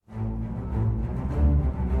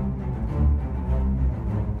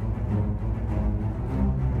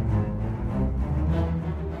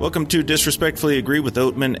Welcome to Disrespectfully Agree with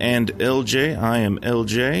Oatman and LJ. I am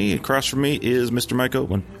LJ. Across from me is Mr. Mike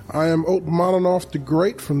Oatman. I am Oatman Molinoff the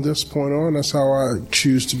Great from this point on. That's how I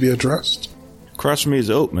choose to be addressed. Across from me is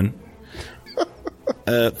Oatman.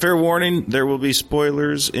 Fair warning, there will be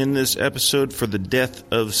spoilers in this episode for the death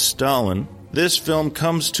of Stalin. This film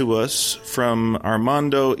comes to us from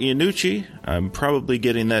Armando Iannucci. I'm probably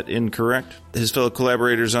getting that incorrect. His fellow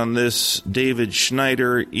collaborators on this, David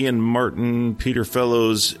Schneider, Ian Martin, Peter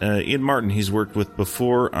Fellows. Ian Martin he's worked with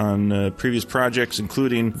before on previous projects,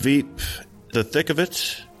 including Veep, The Thick of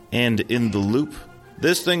It, and In the Loop.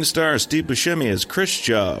 This thing stars Steve Buscemi as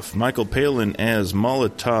Khrushchev, Michael Palin as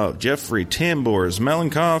Molotov, Jeffrey Tambor as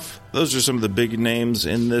Malenkov. Those are some of the big names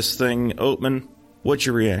in this thing. Oatman, what's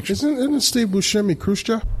your reaction? Isn't Steve Buscemi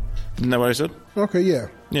Khrushchev? Isn't that what I said? Okay, yeah.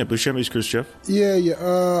 Yeah, Buscemi's Khrushchev.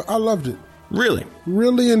 Yeah. I loved it. Really?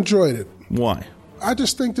 Really enjoyed it. Why? I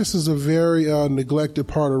just think this is a very neglected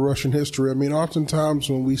part of Russian history. I mean, oftentimes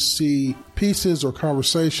when we see pieces or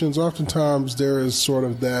conversations, oftentimes there is sort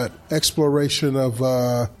of that exploration of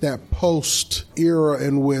that post-era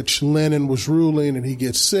in which Lenin was ruling and he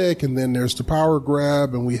gets sick, and then there's the power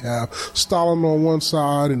grab, and we have Stalin on one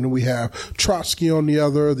side, and then we have Trotsky on the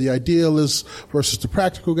other, the idealist versus the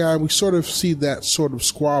practical guy. We sort of see that sort of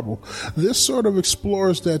squabble. This sort of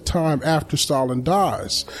explores that time after Stalin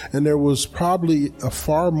dies, and there was probably a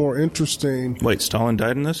far more interesting... Wait, Stalin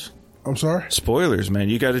died in this? I'm sorry? Spoilers, man.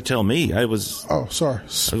 You got to tell me. I was... Oh, sorry.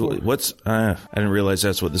 I didn't realize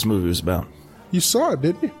that's what this movie was about. You saw it,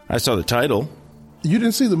 didn't you? I saw the title. You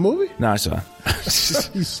didn't see the movie? No, I saw it.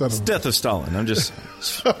 It's Death of Stalin. I'm just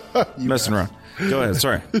messing around. Go ahead.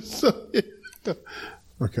 Sorry.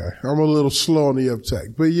 Okay. I'm a little slow on the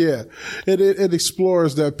uptake. But yeah, it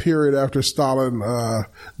explores that period after Stalin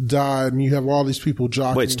died, and you have all these people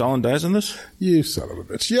jockeying. Wait, Stalin dies in this? You son of a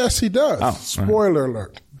bitch. Yes, he does. Oh, spoiler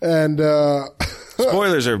alert. And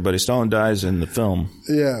spoilers, everybody. Stalin dies in the film.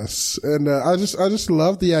 Yes. And I just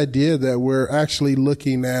love the idea that we're actually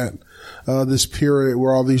looking at this period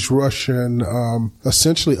where all these Russian,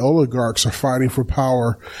 essentially oligarchs are fighting for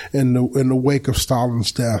power in the wake of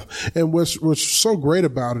Stalin's death. And what's so great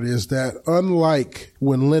about it is that unlike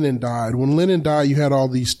when Lenin died, you had all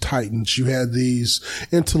these titans, you had these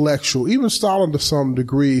intellectual, even Stalin to some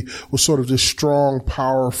degree was sort of this strong,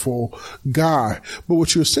 powerful guy. But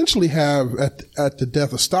what you essentially have at the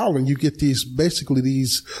death of Stalin, you get these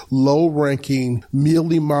low-ranking,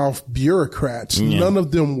 mealy-mouthed bureaucrats, none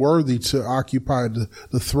of them worthy to occupy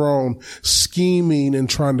the throne, scheming and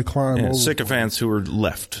trying to climb over. Sycophants who were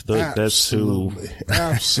left. Absolutely.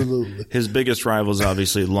 His biggest rivals,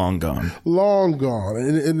 obviously, long gone. Long gone.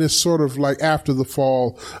 And it's sort of like after the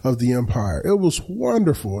fall of the empire. It was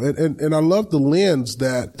wonderful. And I love the lens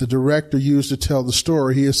that the director used to tell the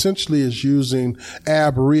story. He essentially is using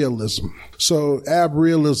ab-realism. So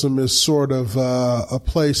ab-realism is sort of a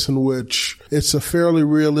place in which it's a fairly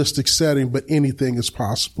realistic setting, but anything is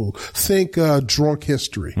possible. Think Drunk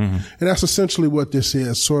History. Mm-hmm. And that's essentially what this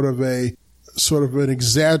is, sort of an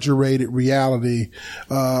exaggerated reality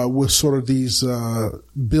with sort of these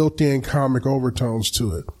built-in comic overtones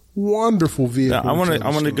to it. Wonderful vehicle. Now, I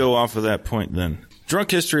want to go off of that point then.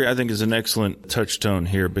 Drunk History, I think, is an excellent touchstone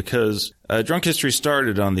here because Drunk History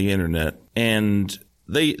started on the internet, and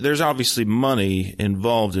there's obviously money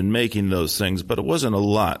involved in making those things, but it wasn't a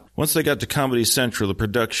lot. Once they got to Comedy Central, the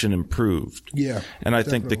production improved. Yeah. And I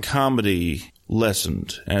think the comedy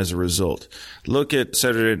lessened as a result. Look at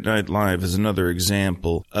Saturday Night Live as another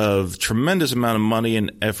example of tremendous amount of money and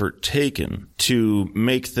effort taken to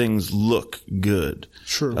make things look good.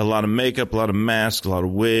 Sure. A lot of makeup, a lot of masks, a lot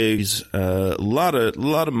of wigs, a lot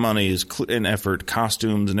of money and effort,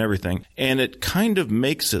 costumes and everything. And it kind of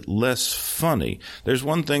makes it less funny. There's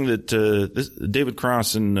one thing that David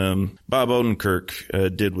Cross and Bob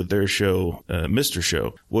Odenkirk did with their show, Mr.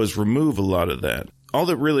 Show, was remove a lot of that. All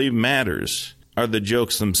that really matters are the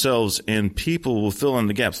jokes themselves, and people will fill in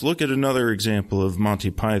the gaps. Look at another example of Monty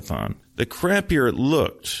Python. The crappier it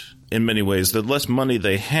looked, in many ways, the less money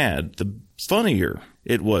they had, the funnier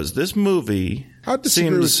it was. This movie I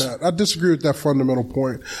disagree with that. I disagree with that fundamental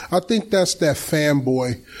point. I think that's that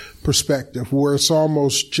fanboy perspective where it's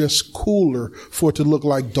almost just cooler for it to look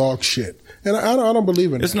like dog shit. And I don't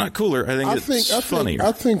believe in it. It's not cooler. I think it's funnier.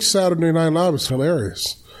 I think Saturday Night Live is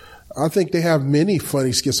hilarious. I think they have many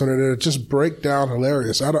funny skits on it that just break down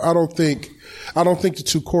hilarious. I don't think the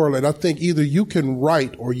two correlate. I think either you can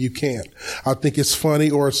write or you can't. I think it's funny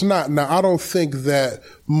or it's not. Now, I don't think that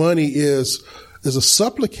money is a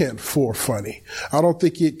supplicant for funny. I don't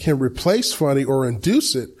think it can replace funny or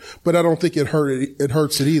induce it, but I don't think it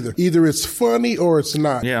hurts it either. Either it's funny or it's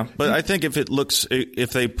not. Yeah, but I think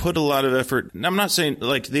if they put a lot of effort, I'm not saying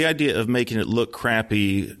like the idea of making it look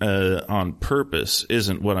crappy on purpose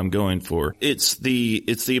isn't what I'm going for. It's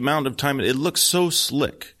the amount of time. It looks so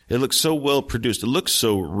slick. It looks so well produced. It looks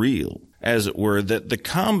so real, as it were, that the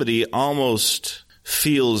comedy almost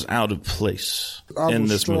feels out of place in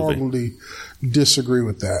this movie. I would strongly disagree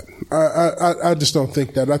with that. I just don't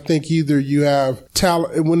think that. I think either you have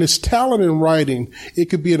talent. When it's talent in writing, it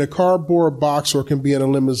could be in a cardboard box or it can be in a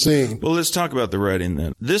limousine. Well, let's talk about the writing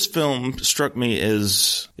then. This film struck me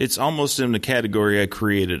as it's almost in the category I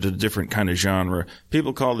created, a different kind of genre.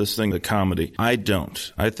 People call this thing a comedy. I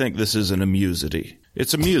don't. I think this is an amusity.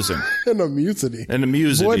 It's amusing. An amusity. An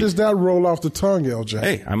amusity. Boy, does that roll off the tongue, LJ.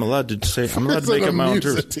 Hey, I'm allowed to make up my own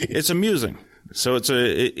terms. It's amusing. So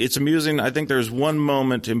it's amusing. I think there's one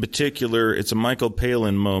moment in particular. It's a Michael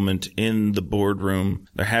Palin moment in the boardroom.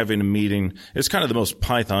 They're having a meeting. It's kind of the most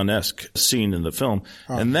Python-esque scene in the film.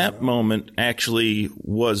 And that moment actually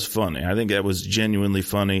was funny. I think that was genuinely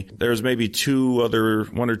funny. There's maybe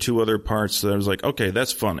one or two other parts that I was like, okay,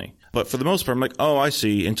 that's funny. But for the most part, I'm like, oh, I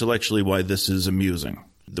see intellectually why this is amusing.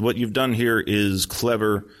 What you've done here is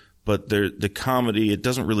clever, but the comedy, it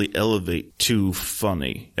doesn't really elevate to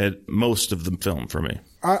funny at most of the film for me.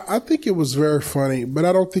 I think it was very funny, but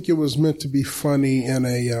I don't think it was meant to be funny in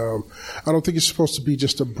I don't think it's supposed to be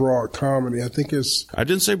just a broad comedy. I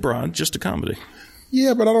didn't say broad, just a comedy.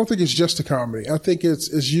 Yeah, but I don't think it's just a comedy. I think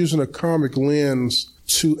it's using a comic lens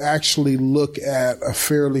to actually look at a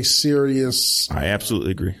fairly serious... I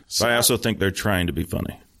absolutely agree. But I also think they're trying to be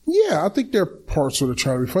funny. Yeah, I think there are parts where they're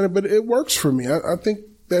trying to be funny, but it works for me. I think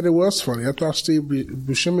that it was funny. I thought Steve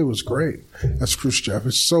Buscemi was great as Khrushchev.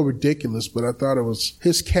 It's so ridiculous, but I thought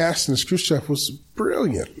his casting as Khrushchev was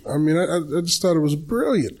brilliant. I mean, I just thought it was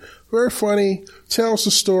brilliant. Very funny, tells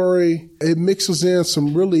the story. It mixes in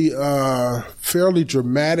some really fairly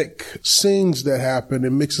dramatic scenes that happen.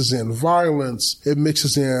 It mixes in violence. It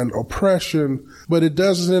mixes in oppression, but it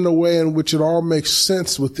does it in a way in which it all makes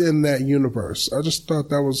sense within that universe. I just thought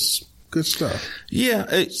that was good stuff.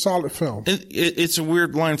 Yeah. Solid film. It's a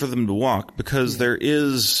weird line for them to walk because there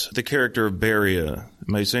is the character of Beria.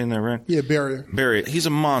 Am I saying that right? Yeah, Beria. He's a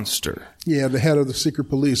monster. Yeah, the head of the secret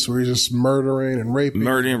police where he's just murdering and raping.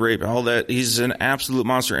 All that. He's an absolute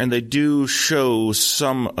monster. And they do show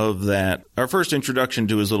some of that. Our first introduction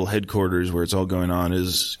to his little headquarters where it's all going on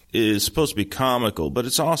is supposed to be comical, but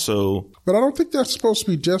it's also... But I don't think that's supposed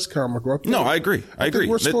to be just comical. No, I agree. I agree.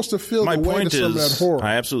 We're supposed to feel the weight of some of that horror.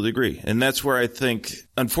 I absolutely agree. And that's where I think,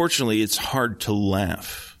 unfortunately, it's hard to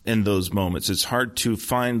laugh in those moments. It's hard to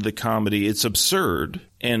find the comedy. It's absurd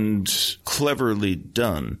and cleverly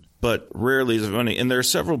done, but rarely is it funny. And there are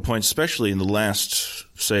several points, especially in the last,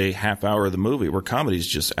 say, half hour of the movie, where comedy is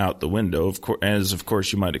just out the window, as of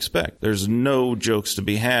course you might expect. There's no jokes to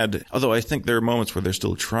be had, although I think there are moments where they're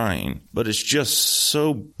still trying. But it's just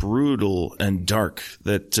so brutal and dark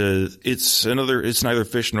that it's neither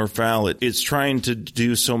fish nor fowl. It's trying to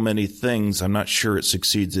do so many things. I'm not sure it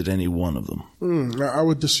succeeds at any one of them. I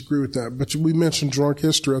would disagree with that. But we mentioned Drunk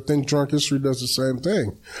History. I think Drunk History does the same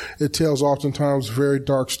thing. It tells oftentimes very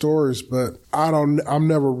dark stories, but I'm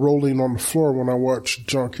never rolling on the floor when I watch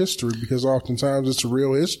Drunk History because oftentimes it's a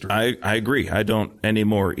real history. I agree. I don't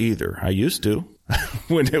anymore either. I used to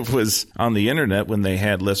when it was on the internet, when they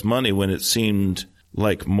had less money, when it seemed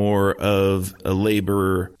like more of a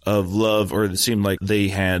labor of love, or it seemed like they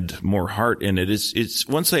had more heart in it. It's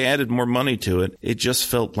once they added more money to it, it just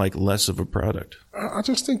felt like less of a product. I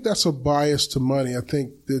just think that's a bias to money. I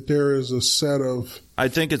think that there is a set of... I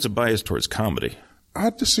think it's a bias towards comedy. I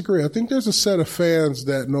disagree. I think there's a set of fans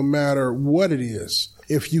that no matter what it is,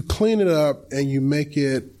 if you clean it up and you make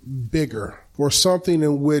it bigger, or something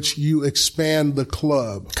in which you expand the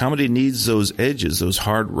club. Comedy needs those edges, those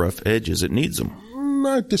hard, rough edges. It needs them.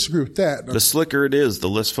 I disagree with that. The slicker it is, the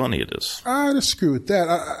less funny it is. I disagree with that.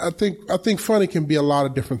 I think funny can be a lot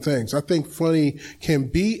of different things. I think funny can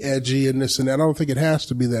be edgy and this and that. I don't think it has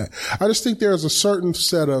to be that. I just think there's a certain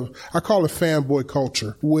set of, I call it fanboy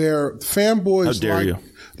culture, where fanboys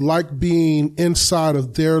like being inside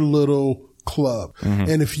of their little club. Mm-hmm.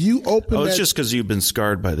 And if you open it's just because you've been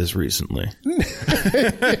scarred by this recently.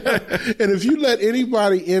 And if you let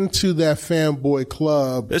anybody into that fanboy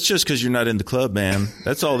club... It's just because you're not in the club, man.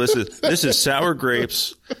 That's all this is. This is sour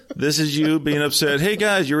grapes This is you being upset. Hey,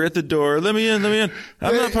 guys, you're at the door. Let me in. I'm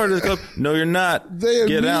not part of the club. No, you're not.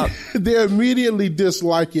 Get out. They immediately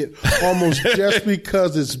dislike it almost just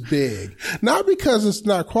because it's big. Not because it's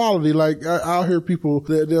not quality. Like, I'll hear people,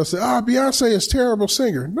 they'll say, Beyonce is a terrible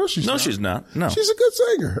singer. No, she's not. No, she's not. No. She's a good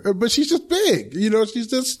singer, but she's just big. She's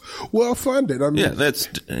just well-funded. I mean,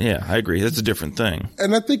 I agree. That's a different thing.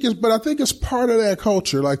 And I think it's part of that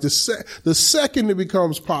culture. Like the second it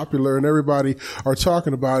becomes popular and everybody are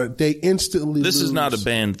talking about it, they instantly This is not a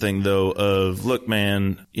band thing, though, of, look,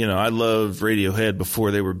 man, I loved Radiohead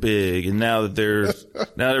before they were big, and now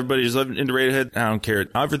everybody's into Radiohead, I don't care.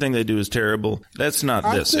 Everything they do is terrible. That's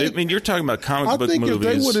not this. I mean, you're talking about comic book movies. If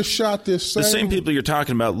they would have shot this the same people you're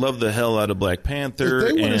talking about love the hell out of Black Panther.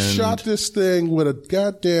 If they would have shot this thing with a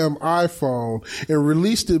goddamn iPhone and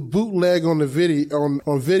released it bootleg on the video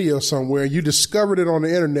on video somewhere, you discovered it on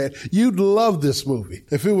the internet, you'd love this movie.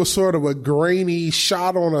 If it was sort of a grainy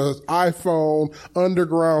shot on an iPhone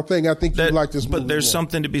underground thing, I think you'd like this movie. But there's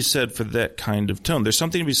something to be said for that kind of tone. There's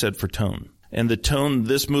something to be said for tone. And the tone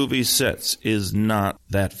this movie sets is not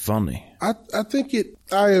that funny. I think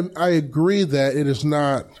I agree that it is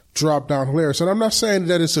not drop down hilarious. And I'm not saying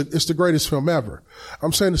that it's the greatest film ever.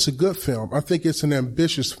 I'm saying it's a good film. I think it's an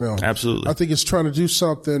ambitious film. Absolutely. I think it's trying to do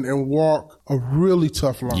something and walk a really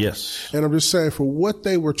tough line. Yes. And I'm just saying, for what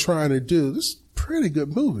they were trying to do, this is a pretty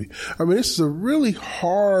good movie. I mean, this is a really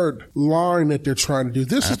hard line that they're trying to do.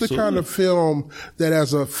 This Absolutely. is the kind of film that,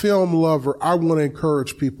 as a film lover, I want to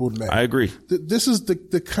encourage people to make. I agree. This is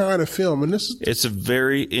the kind of film, and it's a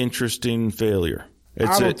very interesting failure.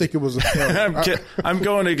 I don't think it was a failure. I'm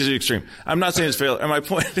going to the extreme. I'm not saying it's failure. My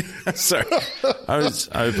point, sorry.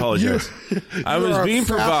 I apologize. I was being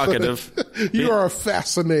provocative. You are a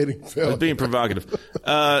fascinating film. I was being provocative.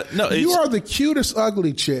 No, you are the cutest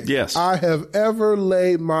ugly chick yes. I have ever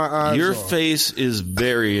laid my eyes on. Your face is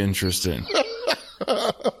very interesting.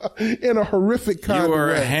 In a horrific kind of way. You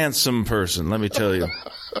are a handsome person, let me tell you.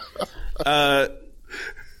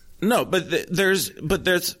 No, but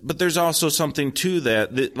there's also something to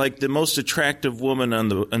that like the most attractive woman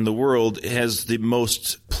in the world has the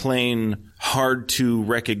most plain, hard to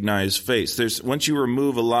recognize face. Once you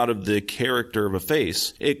remove a lot of the character of a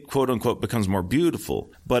face, it quote unquote becomes more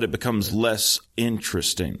beautiful, but it becomes less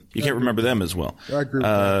interesting. You can't remember them as well. I agree with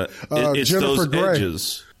that. It's Jennifer those Grey.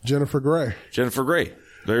 edges. Jennifer Grey.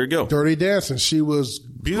 There you go. Dirty Dancing. She was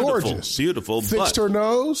Beautiful. Beautiful. Fixed her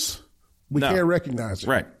nose. We can't recognize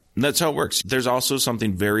her. Right. And that's how it works. There's also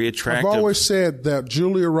something very attractive. I've always said that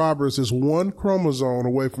Julia Roberts is one chromosome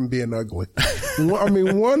away from being ugly.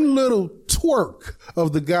 One little twerk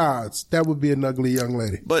of the gods, that would be an ugly young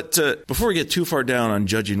lady. But before we get too far down on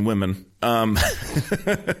judging women,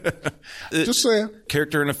 just saying.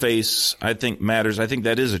 Character in a face, I think, matters. I think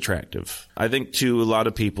that is attractive. I think to a lot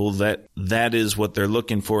of people that is what they're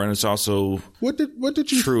looking for, and it's also what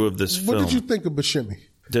did you true of this film. What did you think of Buscemi?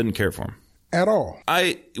 Didn't care for him. At all.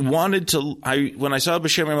 I wanted to. When I saw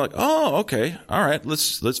Buscemi, I'm like, oh, okay, all right,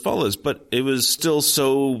 let's follow this. But it was still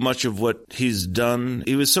so much of what he's done.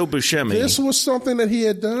 He was so Buscemi. This was something that he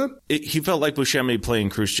had done. He felt like Buscemi playing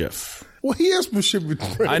Khrushchev. Well, he is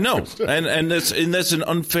Buscemi. I know, and that's an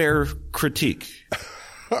unfair critique.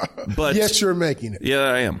 But yes, you're making it. Yeah,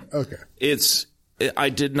 I am. Okay. I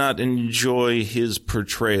did not enjoy his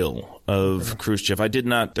portrayal of Khrushchev. I did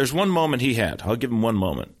not. There's one moment he had. I'll give him one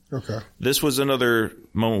moment. Okay. This was another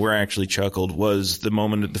moment where I actually chuckled, was the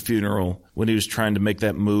moment at the funeral when he was trying to make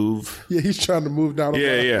that move. Yeah, he's trying to move down the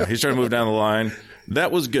line. Yeah, he's trying to move down the line.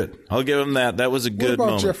 That was good. I'll give him that. That was a good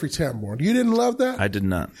moment. What about Jeffrey Tambor? You didn't love that? I did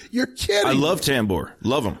not. You're kidding. I love Tambor.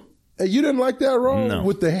 Love him. And you didn't like that role? No.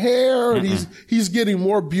 With the hair, and he's getting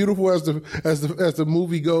more beautiful as the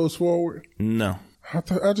movie goes forward? No.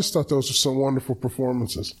 I just thought those were some wonderful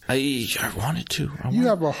performances. I wanted to. You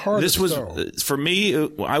have a heart. This was, for me,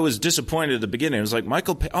 I was disappointed at the beginning. It was like,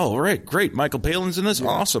 all right, great. Michael Palin's in this? Yeah.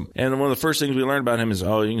 Awesome. And one of the first things we learned about him is, you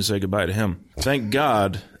can say goodbye to him. Thank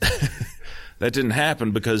God that didn't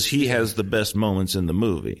happen, because he has the best moments in the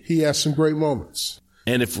movie. He has some great moments.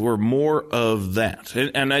 And if we're more of that,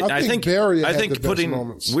 and I think Barry had I think the best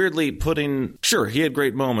moments. Sure, he had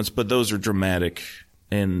great moments, but those are dramatic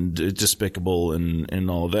and despicable and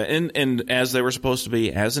all of that. And as they were supposed to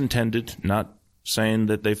be, as intended, not saying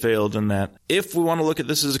that they failed in that. If we want to look at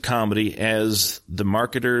this as a comedy, as the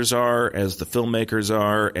marketers are, as the filmmakers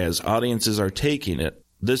are, as audiences are taking it,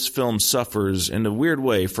 this film suffers in a weird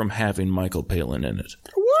way from having Michael Palin in it.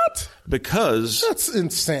 What? because that's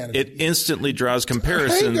insanity. It instantly draws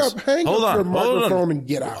comparisons. Hang up your microphone and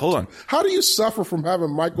get out. Hold on. How do you suffer from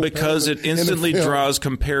having Michael? Because Palin it instantly draws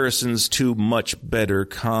comparisons to much better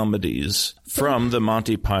comedies from the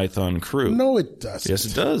Monty Python crew. No, it doesn't. Yes,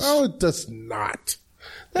 it does. No, it does not.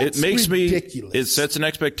 That's it makes ridiculous. It sets an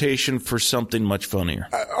expectation for something much funnier.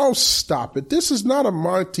 Oh, stop it. This is not a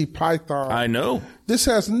Monty Python. I know. This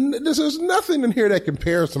has nothing in here that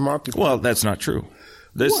compares to Monty Python. Well, that's not true.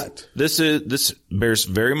 This bears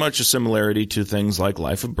very much a similarity to things like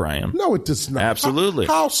Life of Brian. No, it does not. Absolutely.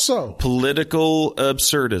 How so? Political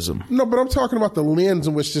absurdism. No, but I'm talking about the lens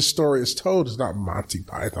in which this story is told. It's not Monty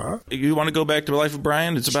Python. You want to go back to Life of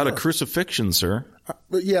Brian? It's about a crucifixion, sir.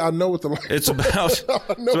 But yeah, I know what the it's about. It's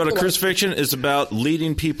about a crucifixion. It's about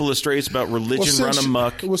leading people astray. It's about religion run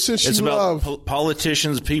amok. It's about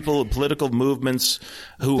politicians, political movements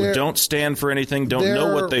who don't stand for anything, don't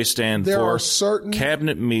know what they stand for. There are certain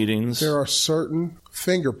cabinet meetings. There are certain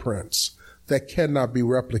fingerprints that cannot be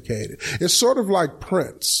replicated. It's sort of like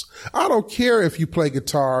Prince. I don't care if you play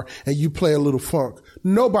guitar and you play a little funk.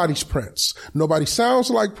 Nobody's Prince. Nobody sounds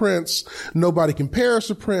like Prince. Nobody compares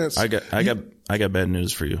to Prince. I got bad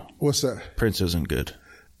news for you. What's that? Prince isn't good.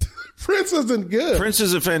 Prince isn't good. Prince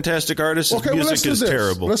is a fantastic artist. His music is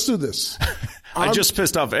terrible. Let's do this. I just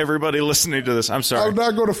pissed off everybody listening to this. I'm sorry. I'm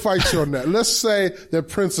not going to fight you on that. Let's say that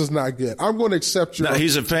Prince is not good. I'm going to accept your. No,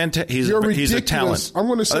 he's a talent. I'm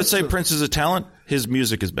going to Let's say Prince is a talent. His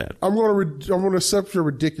music is bad. I'm going to accept your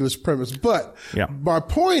ridiculous premise. But my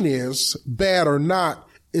point is, bad or not,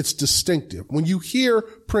 it's distinctive. When you hear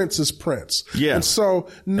Prince is Prince. Yeah. And so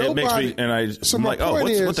nobody. It makes me, I'm like,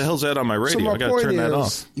 what the hell's that on my radio? I got to turn that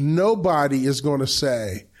off. Nobody is going to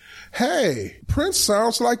say, hey, Prince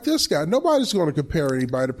sounds like this guy. Nobody's going to compare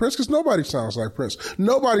anybody to Prince because nobody sounds like Prince.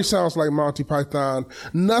 Nobody sounds like Monty Python.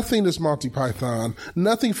 Nothing is Monty Python.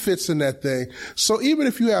 Nothing fits in that thing. So even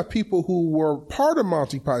if you have people who were part of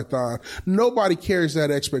Monty Python, nobody carries that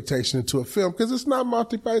expectation into a film because it's not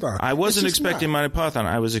Monty Python. I wasn't expecting Monty Python.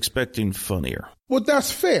 I was expecting funnier. Well,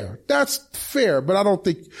 that's fair. That's fair. But I don't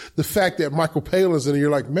think the fact that Michael Palin's in it, you're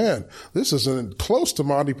like, man, this isn't close to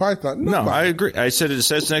Monty Python. No, I agree. I said it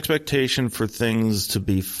sets an expectation for things to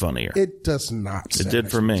be funnier. It does not. It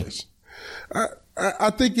did for me. I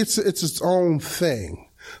think it's its own thing.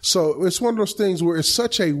 So it's one of those things where it's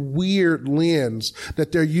such a weird lens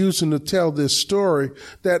that they're using to tell this story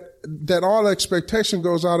that all expectation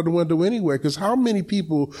goes out of the window anyway. Because how many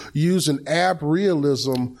people use an ab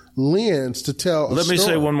realism lens to tell a story? Let me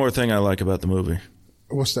say one more thing I like about the movie.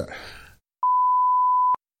 What's that?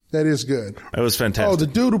 That is good. That was fantastic. Oh, the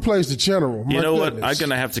dude who plays the general. You know what? I'm going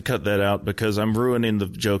to have to cut that out because I'm ruining the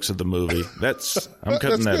jokes of the movie. I'm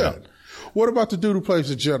cutting that out. What about the dude who plays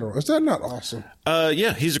the general? Is that not awesome?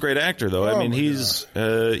 Yeah, he's a great actor, though. I mean, he's,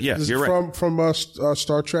 you're right. From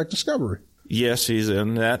Star Trek Discovery. Yes, he's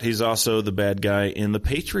in that. He's also the bad guy in The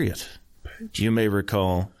Patriot. You may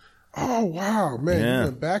recall. Oh, wow, man. You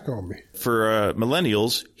went back on me. For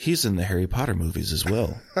millennials, he's in the Harry Potter movies as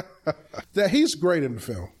well. He's great in the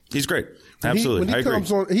film. He's great. Absolutely. When he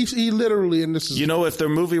comes on, he literally, and this is...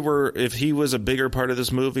 if he was a bigger part of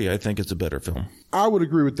this movie, I think it's a better film. I would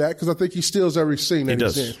agree with that because I think he steals every scene that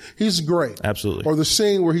he's in. He's great. Absolutely. Or the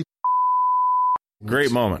scene where he...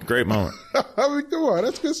 Great moment. I mean, come on.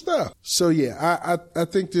 That's good stuff. So, yeah, I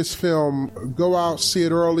think this film, go out, see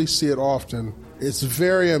it early, see it often. It's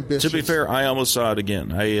very ambitious. To be fair, I almost saw it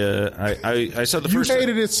again. I saw the first. You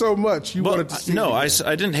hated it so much. You wanted to see it. No, I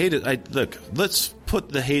didn't hate it. Look, let's put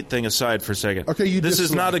the hate thing aside for a second. Okay, this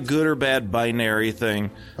is not a good or bad binary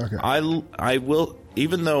thing. Okay. I will,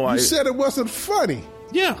 even though you said it wasn't funny.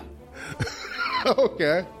 Yeah.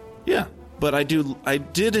 Okay. Yeah. But I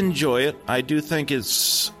did enjoy it. I do think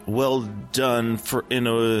it's well done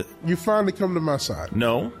You finally come to my side.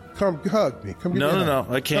 No. Come hug me. Come get me. No.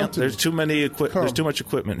 I can't. There's too much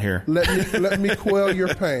equipment here. Let me quell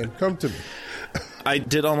your pain. Come to me. I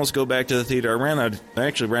did almost go back to the theater. I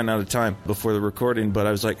actually ran out of time before the recording, but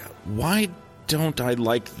I was like, why don't I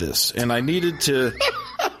like this? And I needed to.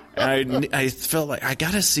 I felt like I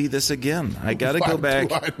got to see this again. I got to go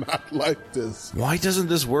back. Why do I not like this? Why doesn't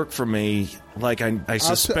this work for me? Like I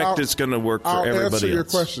suspect it's going to work for everybody else. I'll answer your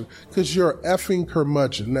question because you're an effing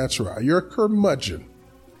curmudgeon. That's right. You're a curmudgeon.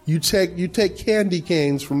 You take candy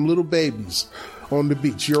canes from little babies on the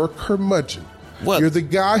beach. You're a curmudgeon. What? You're the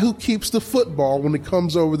guy who keeps the football when it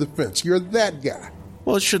comes over the fence. You're that guy.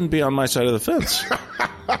 Well, it shouldn't be on my side of the fence.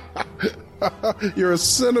 You're a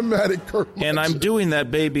cinematic curmudgeon. And I'm doing that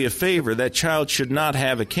baby a favor. That child should not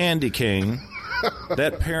have a candy cane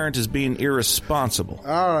That parent is being irresponsible.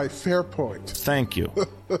 All right, fair point. Thank you.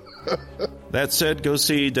 That said, go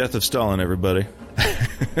see Death of Stalin, everybody.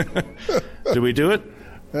 Did we do it?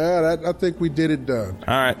 I think we did it done.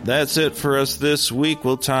 All right, that's it for us this week.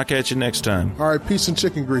 We'll talk at you next time. All right, peace and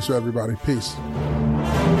chicken grease, everybody. Peace.